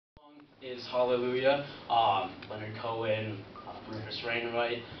is Hallelujah. Leonard Cohen, Rufus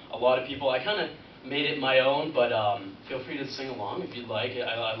Wainwright, a lot of people. I kind of made it my own, but feel free to sing along if you'd like.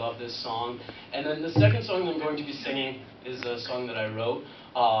 I love this song. And then the second song I'm going to be singing is a song that I wrote.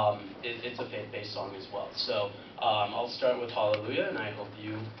 It's a faith-based song as well. So I'll start with Hallelujah, and I hope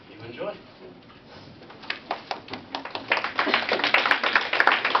you enjoy.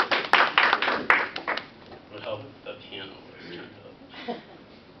 It would help if the piano was turned up.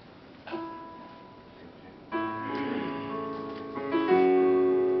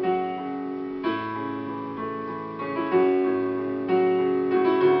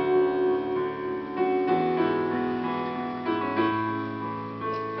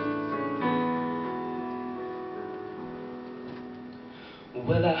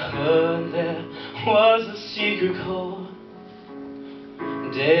 Well, I heard there was a secret chord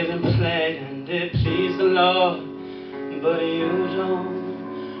David played and it pleased the Lord. But you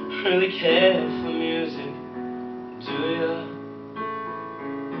don't really care for music, do ya?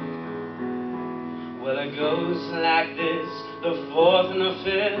 Well, it goes like this: the fourth and the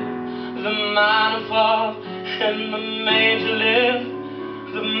fifth, the minor fall and the major lift,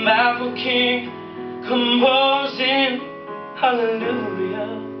 the baffled king composing hallelujah,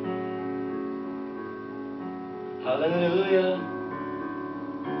 hallelujah,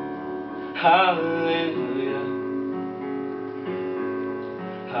 hallelujah,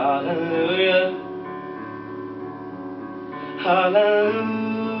 hallelujah, hallelujah,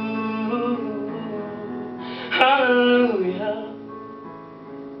 hallelujah.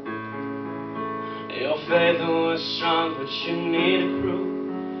 Your faith was strong, but you needed proof.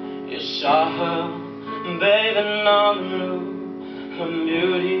 You saw her bathing on the roof, her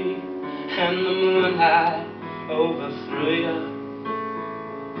beauty and the moonlight overthrew you.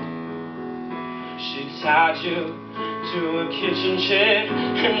 She tied you to a kitchen chair,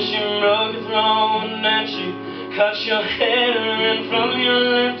 and she broke your throne, and she cut your hair, and from your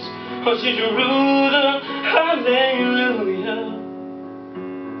lips, oh, she drew the hallelujah,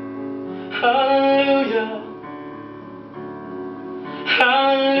 hallelujah,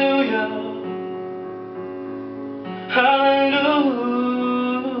 hallelujah, hallelujah,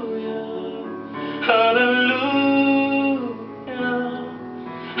 hallelujah,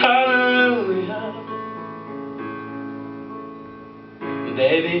 hallelujah.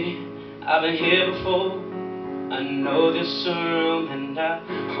 Baby, I've been here before. I know this room and I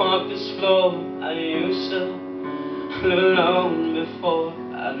walk this floor. I used to live alone before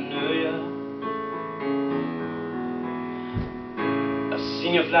I knew you. I've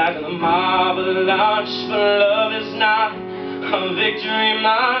seen your flag on the marble arch, but love is not a victory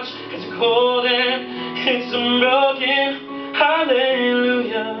march. It's cold and it's unbroken.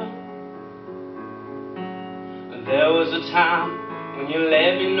 Hallelujah. There was a time when you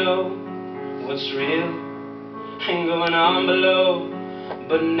let me know what's real and going on below,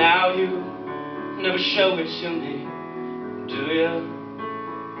 but now you never show it to me, do you?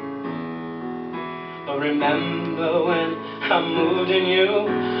 But remember when I moved in you,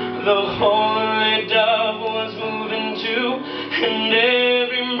 the holy dove was moving too, and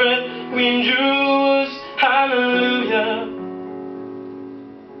every breath we drew was hallelujah,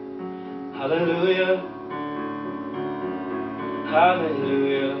 hallelujah,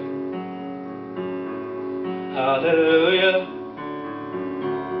 hallelujah, hallelujah,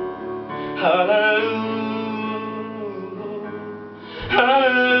 hallelujah,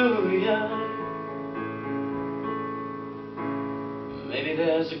 hallelujah. Maybe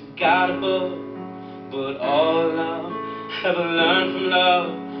there's a God above, but all I've ever learned from love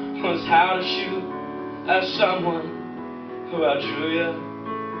was how to shoot at someone who outdrew you.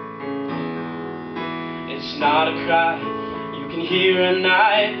 It's not a cry you can hear at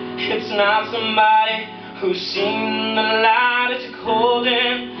night. It's not somebody who's seen the light. It's cold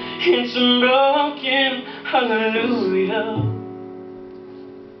and it's unbroken. Hallelujah.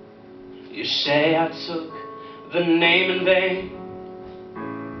 You say I took the name in vain.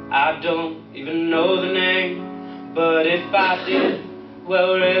 I don't even know the name, but if I did,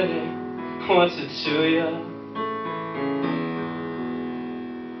 well, really, what's it to you?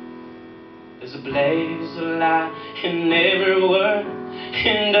 There's a blaze of light in every word.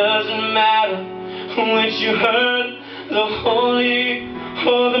 It doesn't matter which you heard, the holy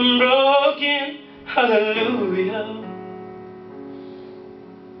or the broken. Hallelujah.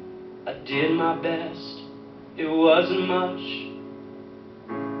 I did my best, it wasn't much.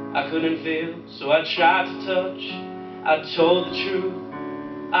 I couldn't feel, so I tried to touch. I told the truth,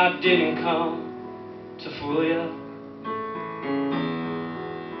 I didn't come to fool you.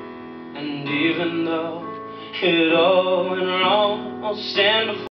 And even though it all went wrong, I'll stand before